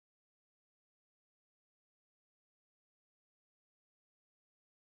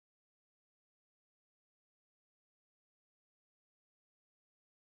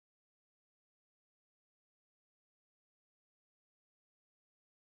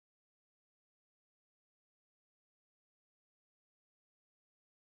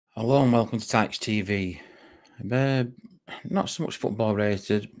Hello and welcome to Tykes TV. Uh, Not so much football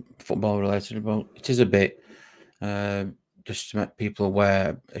related, but it is a bit. Uh, just to make people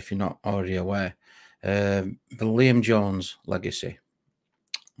aware, if you're not already aware, the Liam Jones legacy.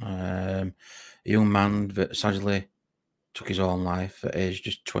 A young man that sadly took his own life at age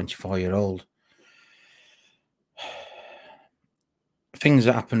just 24-year-old. Things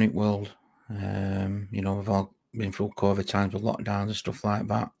that happen in the world, we've all been through COVID times with lockdowns and stuff like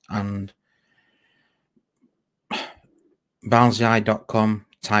that, and Barnsley.com,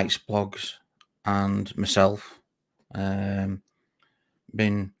 Tykes blogs, and myself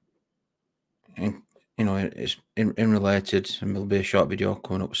been it's in related, and there'll be a short video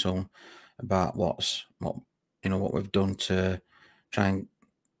coming up soon about what we've done to try and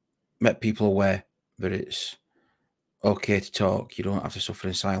make people aware that it's okay to talk. You don't have to suffer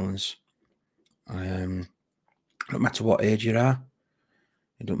in silence. No matter what age you are,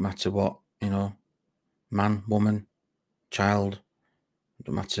 it don't matter what man, woman, child. It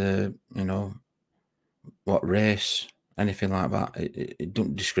don't matter what race, anything like that. It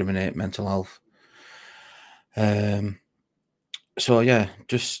don't discriminate mental health. So yeah,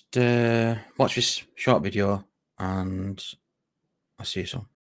 just watch this short video and I'll see you soon.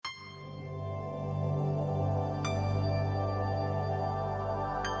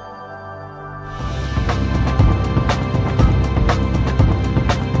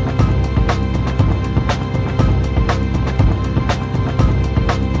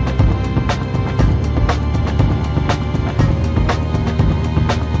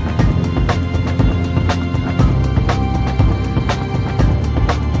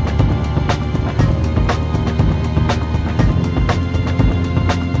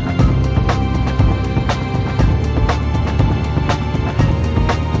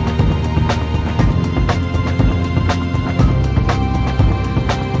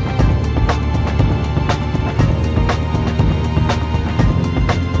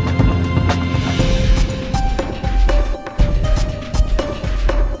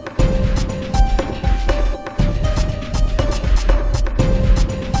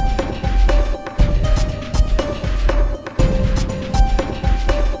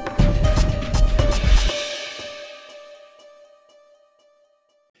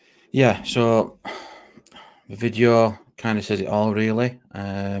 Yeah, so the video kind of says it all, really.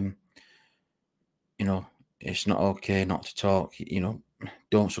 It's not okay not to talk.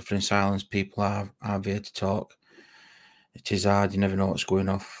 Don't suffer in silence. People are there to talk. It is hard. You never know what's going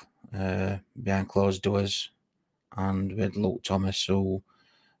off behind closed doors. And with Luke Thomas, who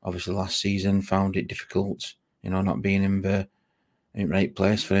obviously last season found it difficult, not being in the right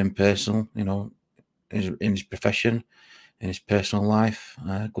place for him personal, in his profession, in his personal life.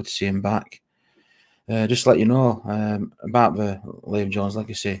 Good to see him back. Just to let you know about the Liam Jones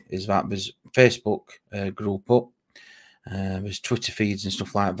legacy is that there's Facebook group up, there's Twitter feeds and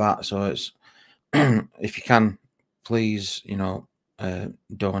stuff like that. So it's if you can, please,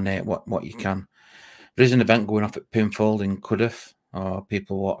 donate what you can. There is an event going off at Pinfold in Cudworth, or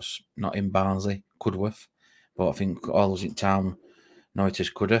people what's not in Barnsley, Cudworth, but I think all those in town know it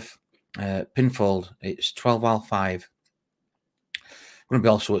as Cudworth. Pinfold, it's 12:05. Going to be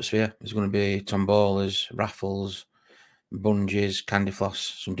all sorts here. There's going to be tombolas, raffles, bungees, candy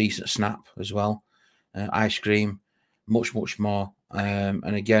floss, some decent snap as well, ice cream, much more.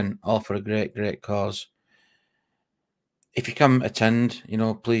 And again, all for a great cause. If you can attend,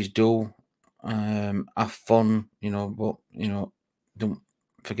 please do. Have fun, but don't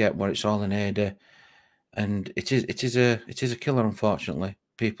forget what it's all in aid. And it is a killer. Unfortunately,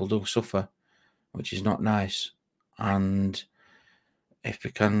 people do suffer, which is not nice. And if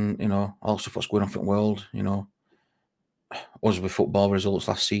we can, also what's going on in the world, us with football results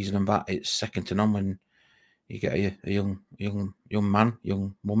last season and that, it's second to none when you get a young man,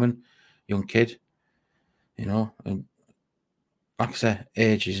 young woman, young kid, and like I say,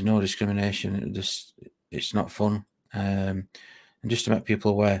 age is no discrimination. It's not fun. And just to make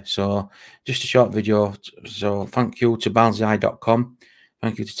people aware. So just a short video. So thank you to Barnsley.com.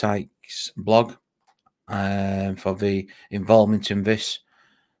 Thank you to Tykes blog for the involvement in this.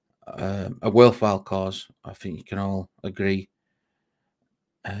 A worthwhile cause, I think you can all agree.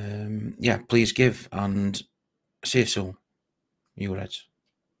 Yeah, please give, and see you soon, you Reds.